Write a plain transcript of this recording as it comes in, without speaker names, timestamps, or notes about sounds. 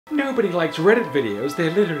Nobody likes Reddit videos,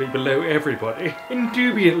 they're literally below everybody.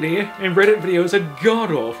 Indubitably, and Reddit videos are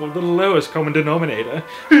god-awful, the lowest common denominator.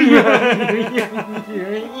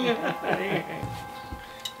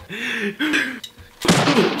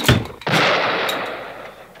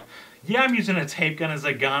 Yeah, I'm using a tape gun as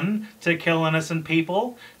a gun to kill innocent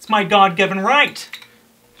people. It's my God-given right.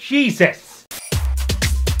 Jesus.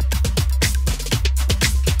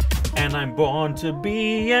 And I'm born to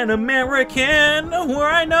be an American where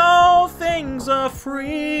I know things are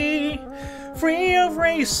free. Free of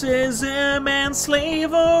racism and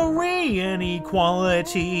slavery and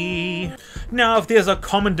equality. Now, if there's a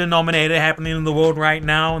common denominator happening in the world right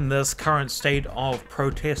now in this current state of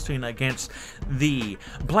protesting against the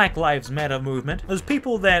Black Lives Matter movement, there's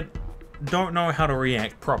people that don't know how to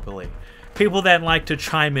react properly. People that like to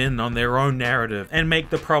chime in on their own narrative and make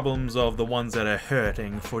the problems of the ones that are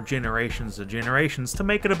hurting for generations and generations to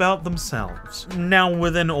make it about themselves. Now,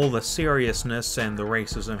 within all the seriousness and the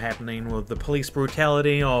racism happening with the police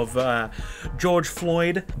brutality of George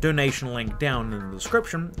Floyd, donation link down in the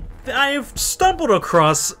description, I've stumbled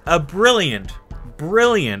across a brilliant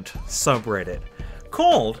subreddit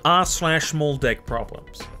called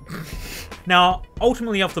r/SmallDickProblems. Now,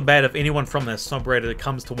 ultimately off the bat, if anyone from this subreddit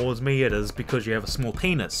comes towards me, it is because you have a small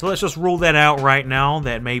penis. So let's just rule that out right now,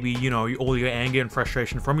 that maybe, you know, all your anger and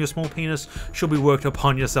frustration from your small penis should be worked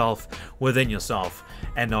upon yourself, within yourself,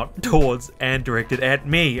 and not towards and directed at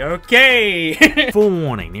me, okay?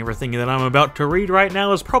 Forewarning, everything that I'm about to read right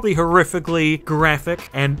now is probably horrifically graphic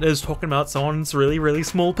and is talking about someone's really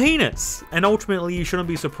small penis. And ultimately, you shouldn't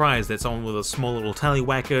be surprised that someone with a small little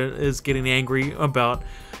tallywhacker is getting angry about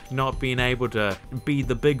not being able to be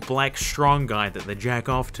the big black strong guy that they jack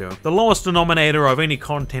off to. The lowest denominator of any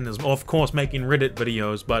content is of course making Reddit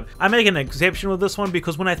videos, but I make an exception with this one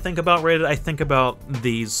because when I think about Reddit, I think about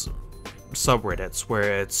these subreddits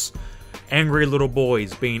where it's angry little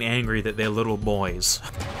boys being angry that they're little boys.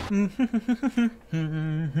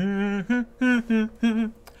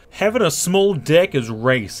 Having a small dick is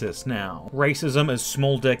racist now. Racism is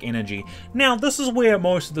small dick energy. Now, this is where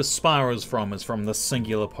most of the spire is from the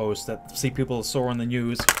singular post that people saw on the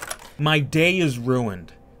news. My day is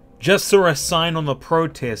ruined. Just saw a sign on the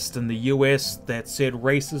protest in the US that said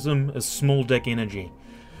racism is small dick energy.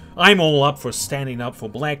 I'm all up for standing up for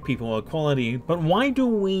black people equality, but why do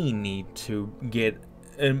we need to get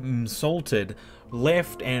insulted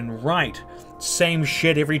left and right? Same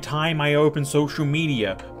shit every time I open social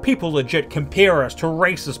media. People legit compare us to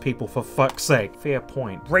racist people, for fuck's sake. Fair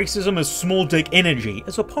point. Racism is small dick energy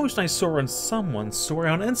is a post I saw on someone's story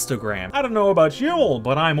on Instagram. I don't know about you all,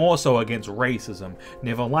 but I'm also against racism.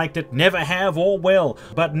 Never liked it, never have or will.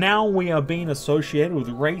 But now we are being associated with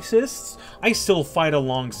racists, I still fight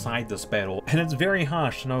alongside this battle. And it's very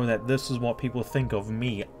harsh to know that this is what people think of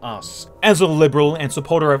me, us. As a liberal and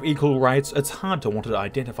supporter of equal rights, it's hard to want to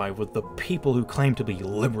identify with the people who claim to be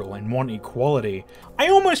liberal and want equality. I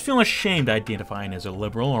almost feel ashamed identifying as a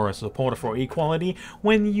liberal or a supporter for equality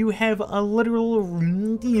when you have a literal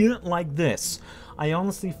like this. I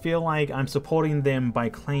honestly feel like I'm supporting them by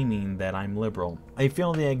claiming that I'm liberal. I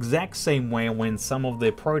feel the exact same way when some of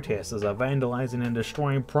their protesters are vandalizing and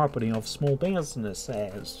destroying property of small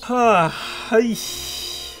businesses.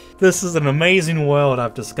 This is an amazing world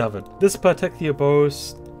I've discovered. This particular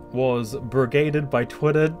post was brigaded by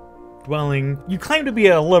Twitter dwelling. You claim to be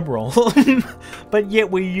a liberal, but yet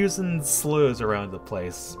we're using slurs around the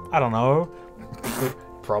place. I don't know.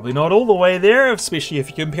 Probably not all the way there, especially if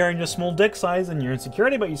you're comparing your small dick size and your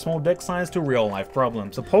insecurity about your small dick size to real life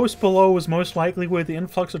problems. The post below is most likely where the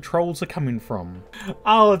influx of trolls are coming from.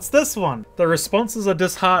 Oh, it's this one. The responses are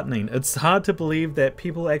disheartening. It's hard to believe that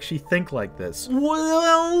people actually think like this.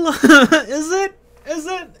 Well, is it?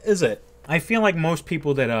 Is it? I feel like most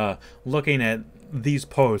people that are looking at these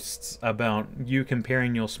posts about you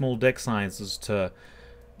comparing your small dick sizes to,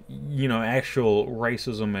 you know, actual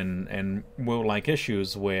racism and world-like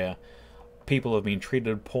issues where people have been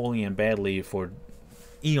treated poorly and badly for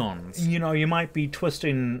eons. You know, you might be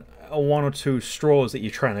twisting one or two straws that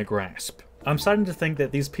you're trying to grasp. I'm starting to think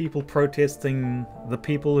that these people protesting, the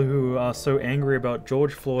people who are so angry about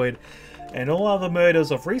George Floyd and all other murders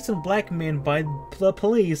of recent black men by the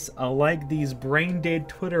police are like these brain-dead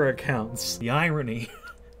Twitter accounts. The irony.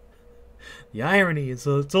 The irony is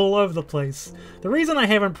it's all over the place. The reason I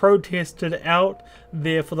haven't protested out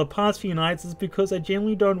there for the past few nights is because I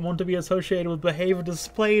generally don't want to be associated with behavior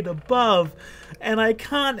displayed above, and I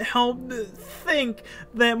can't help but think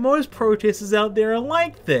that most protesters out there are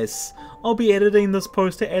like this. I'll be editing this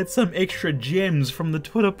post to add some extra gems from the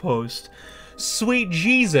Twitter post. Sweet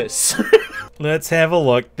Jesus. Let's have a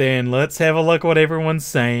look then. Let's have a look what everyone's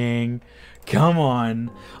saying. Come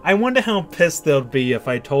on. I wonder how pissed they'll be if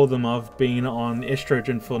I told them I've been on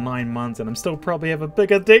estrogen for 9 months and I'm still probably have a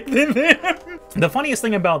bigger dick than them. The funniest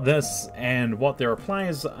thing about this and what their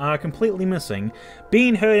replies are completely missing,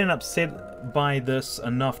 being hurt and upset by this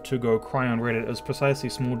enough to go cry on Reddit is precisely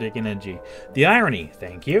small dick energy. The irony,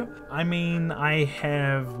 thank you. I mean, I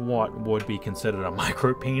have what would be considered a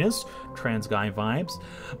micro penis, trans guy vibes,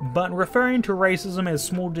 but referring to racism as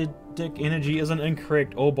small dick energy isn't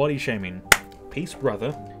incorrect or body shaming. Peace,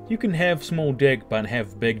 brother. You can have small dick but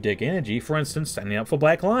have big dick energy, for instance standing up for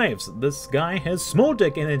black lives. This guy has small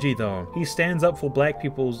dick energy though. He stands up for black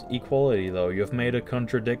people's equality though. You've made a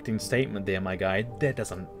contradicting statement there, my guy. That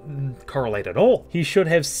doesn't correlate at all. He should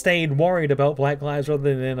have stayed worried about black lives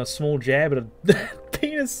rather than a small jab at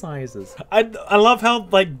penis sizes. I love how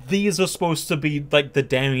like these are supposed to be like the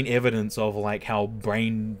damning evidence of like how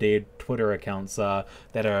brain dead Twitter accounts are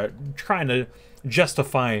that are trying to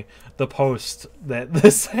justify the post that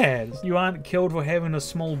this has. You aren't killed for having a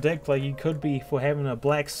small dick like you could be for having a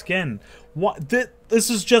black skin. What? This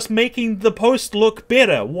is just making the post look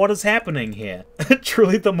better. What is happening here?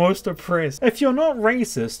 Truly the most oppressed. If you're not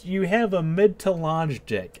racist, you have a mid to large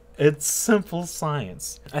dick. It's simple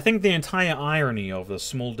science. I think the entire irony of the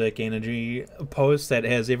small dick energy post that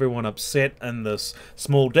has everyone upset in this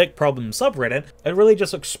small dick problem subreddit, it really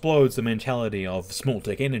just explodes the mentality of small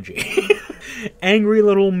dick energy. Angry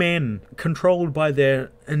little men controlled by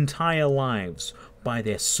their entire lives, by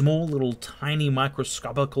their small little tiny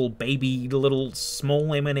microscopical baby little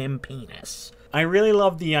small M&M penis. I really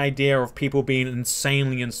love the idea of people being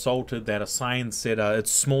insanely insulted that a sign said it's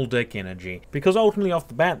small dick energy. Because ultimately off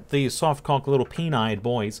the bat, these soft cock little peen-eyed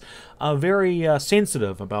boys are very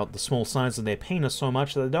sensitive about the small size of their penis so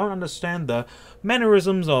much that they don't understand the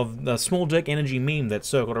mannerisms of the small dick energy meme that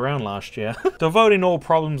circled around last year. Devoting all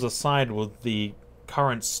problems aside with the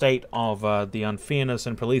current state of the unfairness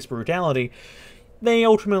and police brutality, they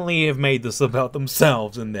ultimately have made this about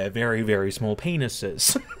themselves and their very, very small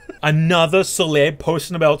penises. Another celeb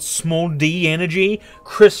posting about small D energy?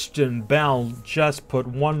 Kristen Bell just put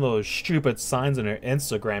one of those stupid signs in her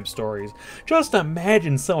Instagram stories. Just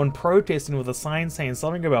imagine someone protesting with a sign saying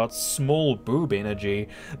something about small boob energy.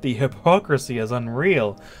 The hypocrisy is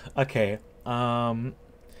unreal. Okay,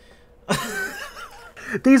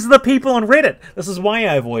 these are the people on Reddit. This is why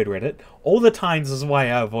I avoid Reddit. All the time this is why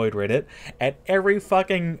I avoid Reddit. At every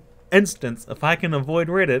fucking instance, if I can avoid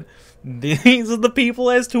Reddit, these are the people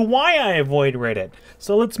as to why I avoid Reddit.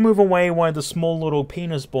 So let's move away why the small little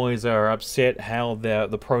penis boys are upset how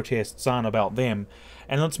the protests aren't about them.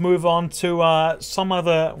 And let's move on to some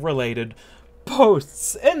other related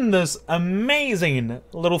posts in this amazing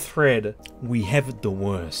little thread. We have it the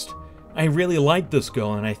worst. I really like this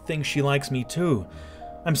girl and I think she likes me too.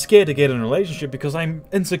 I'm scared to get in a relationship because I'm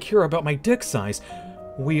insecure about my dick size.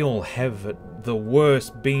 We all have it the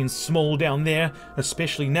worst being small down there,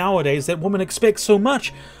 especially nowadays that women expect so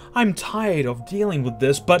much. I'm tired of dealing with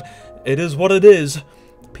this, but it is what it is.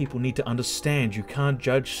 People need to understand you can't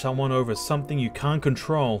judge someone over something you can't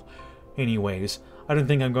control. Anyways, I don't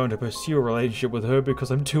think I'm going to pursue a relationship with her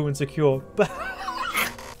because I'm too insecure. But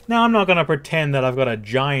now I'm not going to pretend that I've got a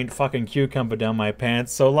giant fucking cucumber down my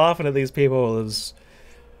pants, so laughing at these people is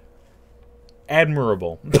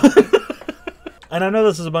admirable. And I know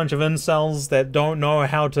this is a bunch of incels that don't know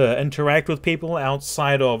how to interact with people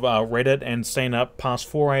outside of Reddit and staying up past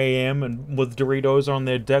 4 AM and with Doritos on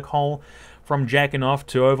their dick hole from jacking off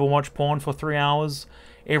to Overwatch porn for 3 hours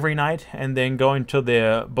every night and then going to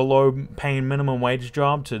their below paying minimum wage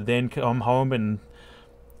job to then come home and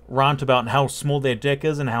rant about how small their dick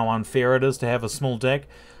is and how unfair it is to have a small dick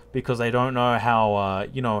because they don't know how,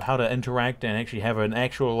 how to interact and actually have an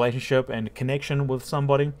actual relationship and connection with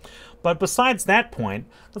somebody. But besides that point,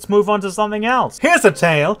 let's move on to something else. Here's a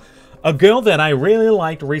tale. A girl that I really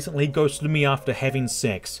liked recently ghosted me after having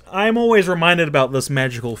sex. I'm always reminded about this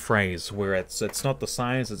magical phrase where it's not the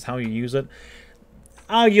size, it's how you use it.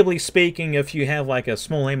 Arguably speaking, if you have like a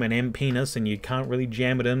small M&M penis and you can't really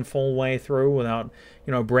jam it in full way through without,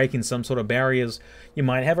 breaking some sort of barriers, you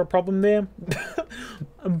might have a problem there.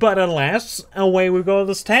 But alas, away we go with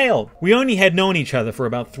this tale. We only had known each other for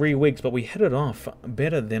about 3 weeks, but we hit it off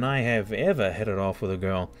better than I have ever hit it off with a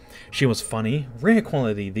girl. She was funny, rare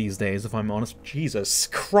quality these days if I'm honest. Jesus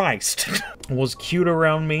Christ. Was cute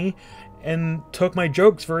around me and took my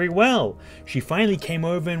jokes very well. She finally came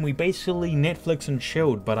over and we basically Netflix and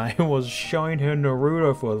chilled, but I was showing her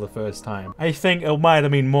Naruto for the first time. I think it might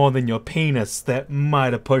have been more than your penis that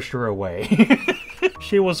might have pushed her away.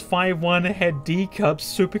 She was 5'1", had D-cups,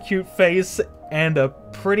 super cute face, and a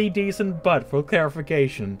pretty decent butt for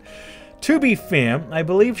clarification. To be fair, I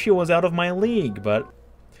believe she was out of my league, but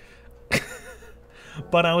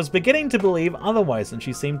I was beginning to believe otherwise, and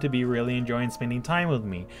she seemed to be really enjoying spending time with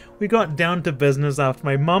me. We got down to business after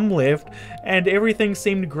my mum left, and everything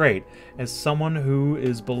seemed great. As someone who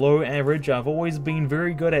is below average, I've always been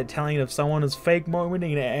very good at telling if someone is fake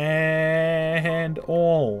moaning and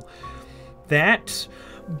all that.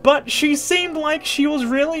 But she seemed like she was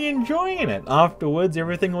really enjoying it. Afterwards,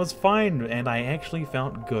 everything was fine, and I actually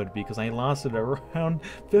felt good because I lasted around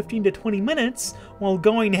 15 to 20 minutes while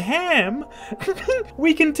going ham.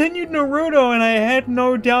 We continued Naruto, and I had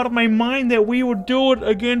no doubt in my mind that we would do it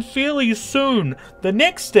again fairly soon. The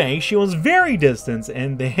next day, she was very distant,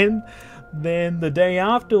 and then the day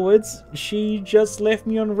afterwards, she just left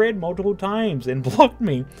me on red multiple times and blocked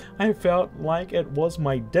me. I felt like it was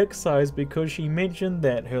my dick size because she mentioned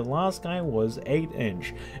that her last guy was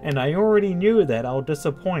 8-inch, and I already knew that I'll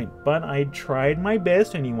disappoint, but I tried my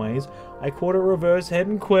best anyways. I caught a reverse head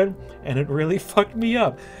and quit, and it really fucked me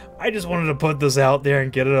up. I just wanted to put this out there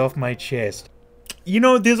and get it off my chest. You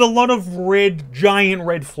know, there's a lot of giant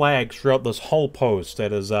red flags throughout this whole post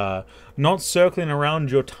that is, not circling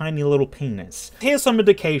around your tiny little penis. Here's some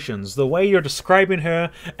indications. The way you're describing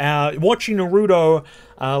her, watching Naruto,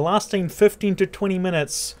 lasting 15 to 20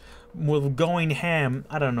 minutes with going ham,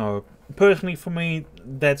 I don't know. Personally, for me,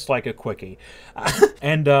 that's like a quickie.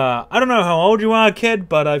 And I don't know how old you are, kid,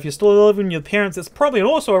 but if you're still living with your parents, it's probably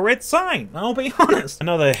also a red sign, I'll be honest.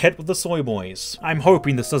 Another hit with the soy boys. I'm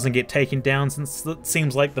hoping this doesn't get taken down since it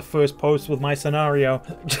seems like the first post with my scenario.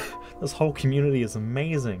 This whole community is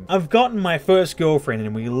amazing. I've gotten my first girlfriend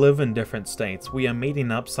and we live in different states. We are meeting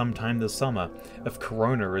up sometime this summer, if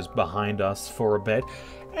Corona is behind us for a bit.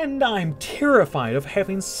 And I'm terrified of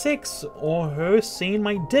having sex or her seeing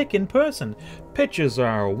my dick in person. Pictures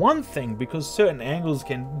are one thing because certain angles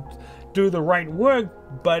can do the right work,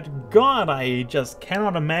 but God, I just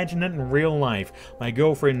cannot imagine it in real life. My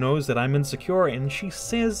girlfriend knows that I'm insecure and she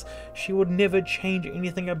says she would never change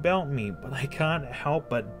anything about me, but I can't help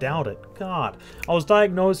but doubt it. God. I was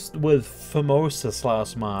diagnosed with phimosis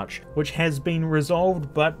last March, which has been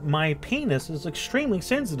resolved, but my penis is extremely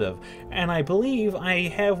sensitive, and I believe I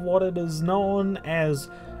have what it is known as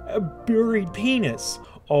a buried penis.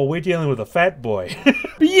 Oh, we're dealing with a fat boy.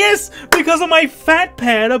 Yes, because of my fat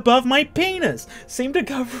pad above my penis. Seemed to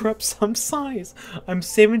cover up some size. I'm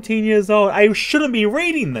 17 years old. I shouldn't be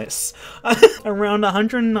reading this. Around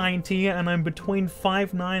 190 and I'm between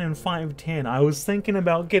 5'9 and 5'10. I was thinking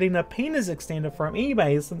about getting a penis extender from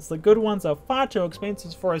eBay since the good ones are far too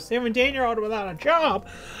expensive for a 17-year-old without a job.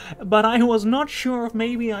 But I was not sure if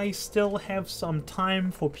maybe I still have some time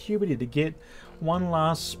for puberty to get one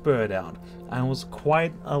last spurt out. I was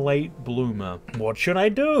quite a late bloomer. What should I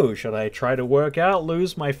do? Should I try to work out,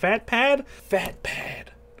 lose my fat pad? Fat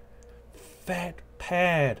pad. Fat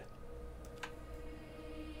pad.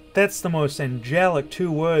 That's the most angelic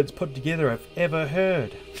 2 words put together I've ever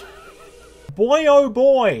heard. Boy oh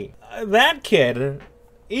boy, that kid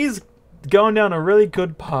is going down a really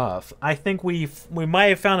good path. I think we might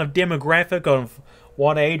have found a demographic of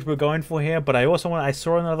what age we're going for here, but I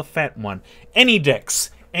saw another fat one. Any dicks.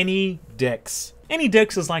 Any dicks. Any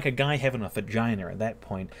dicks is like a guy having a vagina at that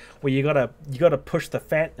point, where you gotta push the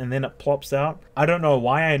fat and then it plops out. I don't know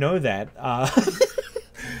why I know that.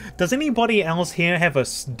 Does anybody else here have a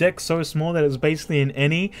dick so small that it's basically an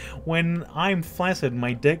innie? When I'm flaccid,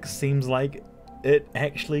 my dick seems like it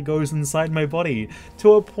actually goes inside my body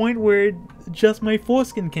to a point where just my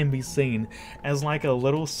foreskin can be seen as like a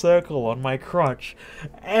little circle on my crotch,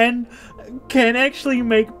 and can actually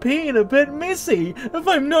make peeing a bit messy if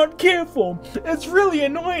I'm not careful. It's really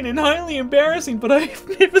annoying and highly embarrassing, but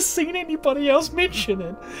I've never seen anybody else mention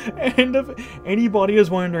it. And if anybody is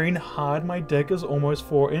wondering, hard my dick is almost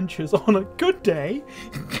 4 inches on a good day.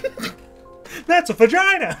 That's a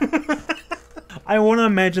vagina! I want to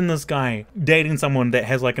imagine this guy dating someone that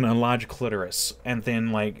has like an enlarged clitoris, and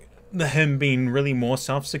then like him being really more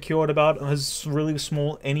self-secured about his really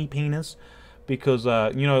small any penis, because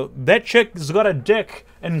you know, that chick's got a dick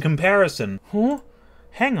in comparison. Huh?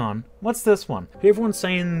 Hang on, what's this one? Everyone's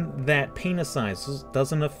saying that penis size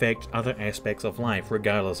doesn't affect other aspects of life,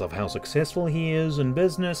 regardless of how successful he is in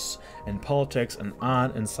business, and politics, and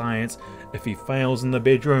art, and science. If he fails in the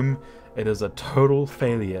bedroom, it is a total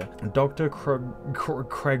failure. Dr.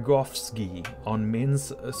 Kragovsky on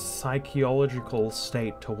men's psychological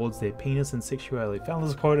state towards their penis and sexuality found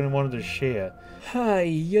this quote and wanted to share. Hey,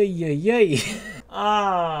 yay, yay, yay.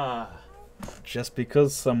 just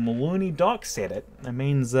because some loony doc said it, it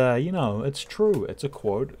means, you know, it's true. It's a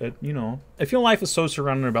quote. You know, if your life is so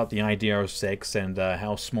surrounded about the idea of sex and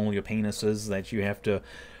how small your penis is that you have to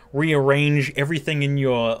rearrange everything in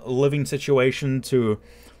your living situation to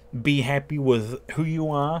be happy with who you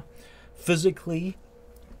are physically,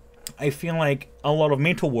 I feel like a lot of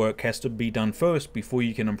mental work has to be done first before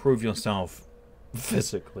you can improve yourself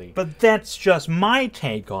physically. But that's just my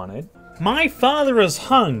take on it. My father is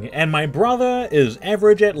hung, and my brother is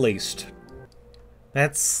average at least.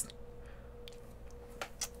 That's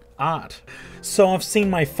art. So I've seen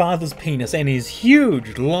my father's penis, and he's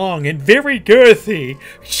huge, long, and very girthy.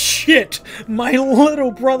 Shit! My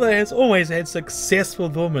little brother has always had success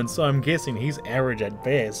with women, so I'm guessing he's average at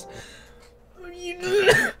best.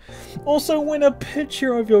 Also, when a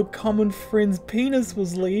picture of your common friend's penis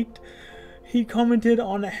was leaked, he commented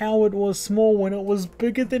on how it was small when it was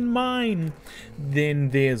bigger than mine. Then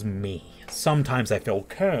there's me. Sometimes I feel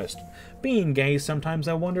cursed. Being gay, sometimes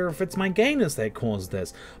I wonder if it's my gayness that caused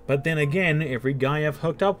this. But then again, every guy I've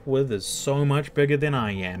hooked up with is so much bigger than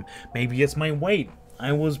I am. Maybe it's my weight.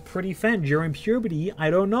 I was pretty fat during puberty, I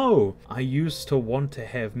don't know. I used to want to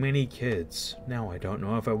have many kids. Now I don't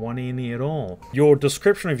know if I want any at all. Your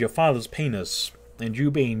description of your father's penis, and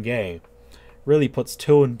you being gay, really puts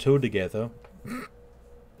 2 and 2 together.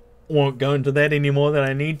 Won't go into that any more than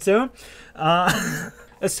I need to.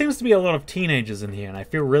 There seems to be a lot of teenagers in here, and I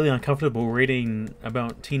feel really uncomfortable reading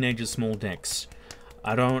about teenagers' small dicks.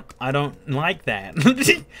 I don't like that.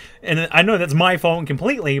 And I know that's my fault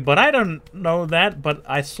completely, but I don't know that, but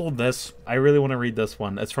I saw this. I really want to read this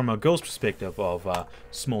one. It's from a girl's perspective of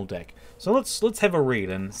small dick. So let's have a read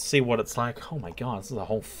and see what it's like. Oh my god, this is a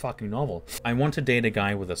whole fucking novel. I want to date a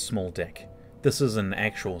guy with a small dick. This is an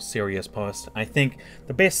actual serious post. I think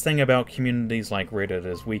the best thing about communities like Reddit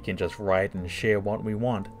is we can just write and share what we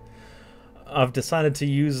want. I've decided to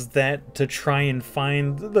use that to try and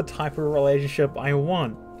find the type of relationship I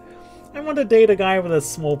want. I want to date a guy with a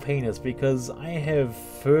small penis because I have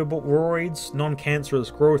fibroids,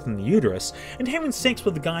 non-cancerous growth in the uterus, and having sex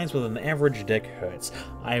with guys with an average dick hurts.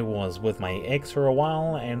 I was with my ex for a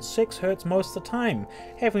while, and sex hurts most of the time.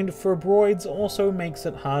 Having fibroids also makes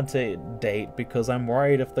it hard to date because I'm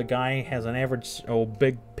worried if the guy has an average or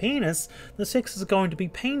big penis, the sex is going to be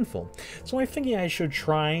painful. So I figure I should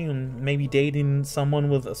try and maybe dating someone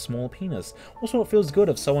with a small penis. Also, it feels good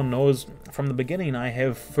if someone knows from the beginning I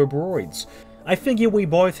have fibroids. I figure we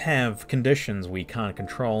both have conditions we can't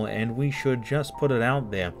control and we should just put it out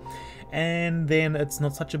there. And then it's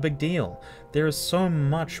not such a big deal. There is so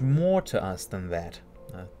much more to us than that.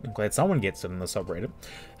 I'm glad someone gets it in the subreddit.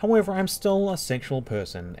 However, I'm still a sexual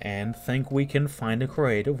person and think we can find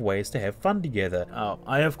creative ways to have fun together.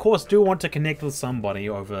 I of course do want to connect with somebody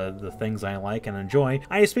over the things I like and enjoy.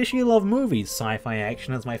 I especially love movies. Sci-fi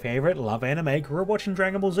action is my favorite, love anime, grew up watching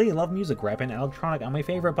Dragon Ball Z, love music, rap and electronic are my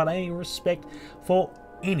favorite, but I respect for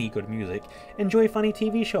any good music. Enjoy funny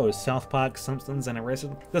TV shows, South Park, Simpsons, and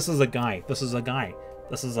Arrested. This is a guy. This is a guy.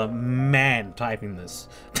 This is a man typing this.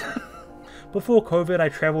 Before COVID, I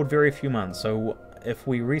traveled very few months, so if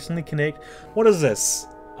we recently connect... What is this?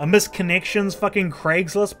 A misconnections fucking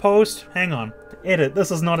Craigslist post? Hang on. Edit,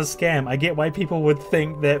 this is not a scam. I get why people would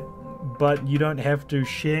think that, but you don't have to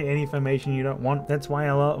share any information you don't want. That's what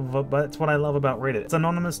I love about Reddit. It's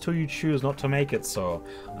anonymous till you choose not to make it so.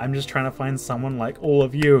 I'm just trying to find someone like all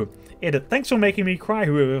of you. Edit, thanks for making me cry,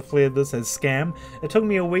 whoever flared this as scam. It took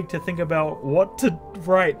me a week to think about what to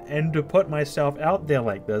write and to put myself out there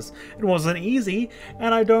like this. It wasn't easy,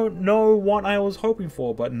 and I don't know what I was hoping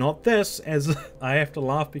for, but not this, as I have to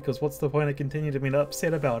laugh because what's the point of continuing to be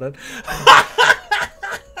upset about it?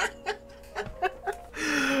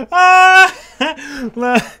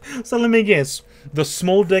 So let me guess. The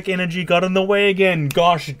small dick energy got in the way again,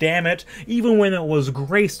 gosh damn it. Even when it was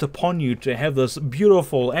graced upon you to have this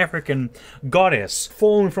beautiful African goddess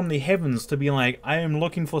fallen from the heavens to be like, I am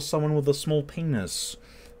looking for someone with a small penis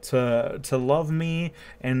to love me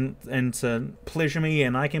and to pleasure me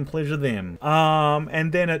and I can pleasure them.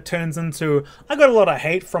 And then it turns into, I got a lot of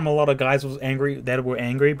hate from a lot of guys that were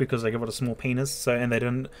angry because I gave it a small penis and they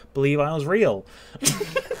didn't believe I was real.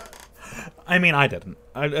 I mean, I didn't.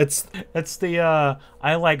 It's the,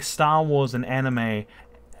 I like Star Wars and anime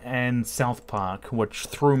and South Park, which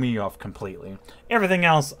threw me off completely. Everything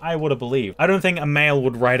else, I would have believed. I don't think a male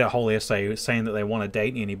would write a whole essay saying that they want to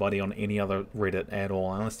date anybody on any other Reddit at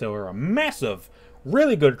all, unless they were a massive,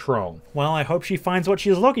 really good troll. Well, I hope she finds what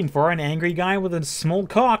she's looking for, an angry guy with a small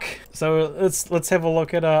cock. So let's have a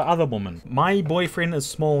look at other woman. My boyfriend is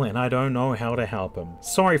small and I don't know how to help him.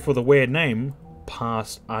 Sorry for the weird name.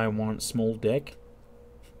 Past I want small dick.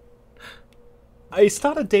 I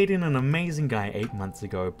started dating an amazing guy 8 months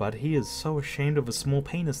ago, but he is so ashamed of a small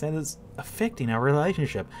penis that is affecting our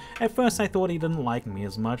relationship. At first I thought he didn't like me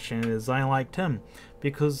as much as I liked him,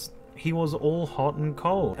 because he was all hot and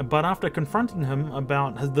cold. But after confronting him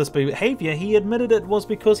about this behavior, he admitted it was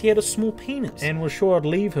because he had a small penis, and was sure I'd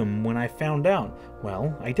leave him when I found out.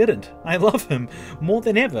 Well, I didn't. I love him more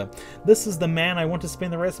than ever. This is the man I want to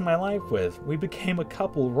spend the rest of my life with. We became a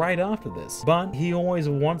couple right after this. But he always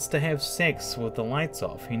wants to have sex with the lights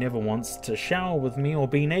off. He never wants to shower with me or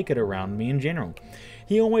be naked around me in general.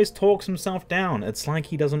 He always talks himself down. It's like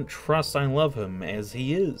he doesn't trust I love him as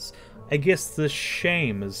he is. I guess the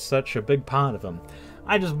shame is such a big part of him.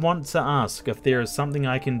 I just want to ask if there is something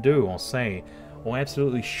I can do or say, or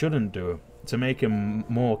absolutely shouldn't do, to make him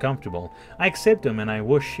more comfortable. I accept him and I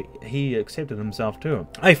wish he accepted himself too.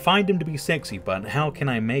 I find him to be sexy, but how can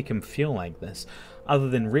I make him feel like this? Other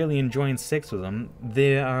than really enjoying sex with him,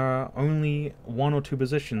 there are only 1 or 2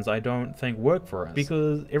 positions I don't think work for us,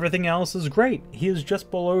 because everything else is great. He is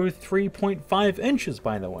just below 3.5 inches,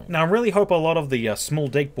 by the way. Now, I really hope a lot of the small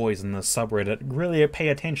dick boys in this subreddit really pay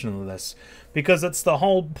attention to this, because it's the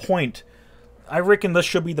whole point. I reckon this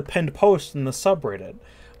should be the pinned post in the subreddit,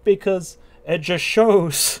 because it just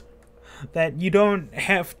shows that you don't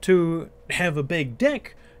have to have a big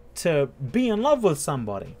dick to be in love with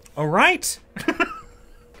somebody. Alright?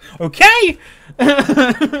 Okay?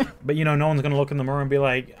 But you know, no one's gonna look in the mirror and be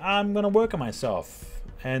like, I'm gonna work on myself,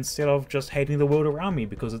 instead of just hating the world around me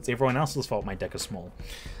because it's everyone else's fault my dick is small.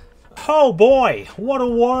 Oh boy, what a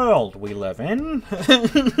world we live in.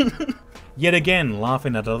 Yet again,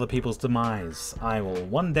 laughing at other people's demise. I will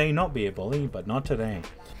one day not be a bully, but not today.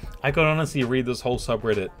 I could honestly read this whole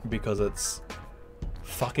subreddit because it's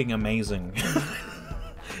fucking amazing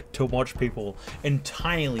to watch people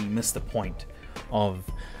entirely miss the point of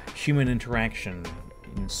human interaction,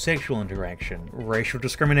 sexual interaction, racial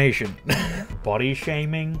discrimination, body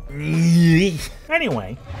shaming.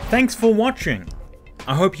 Anyway, thanks for watching.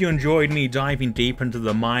 I hope you enjoyed me diving deep into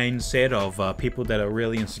the mindset of people that are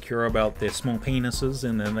really insecure about their small penises,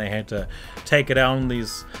 and then they had to take it out on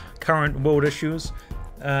these current world issues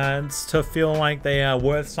to feel like they are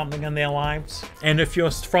worth something in their lives. And if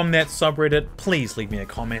you're from that subreddit, please leave me a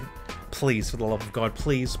comment. Please, for the love of God,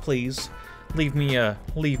 please, please. Leave me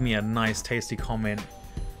a nice, tasty comment.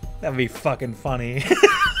 That'd be fucking funny.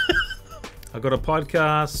 I got a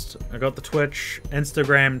podcast, I got the Twitch,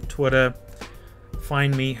 Instagram, Twitter.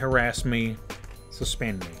 Find me, harass me,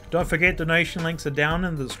 suspend me. Don't forget, donation links are down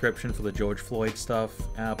in the description for the George Floyd stuff,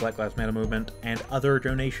 Black Lives Matter movement, and other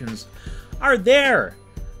donations are there.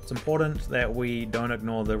 It's important that we don't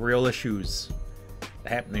ignore the real issues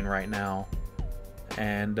happening right now.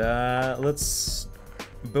 And let's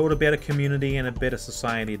build a better community and a better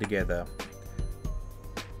society together.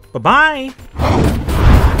 Bye-bye!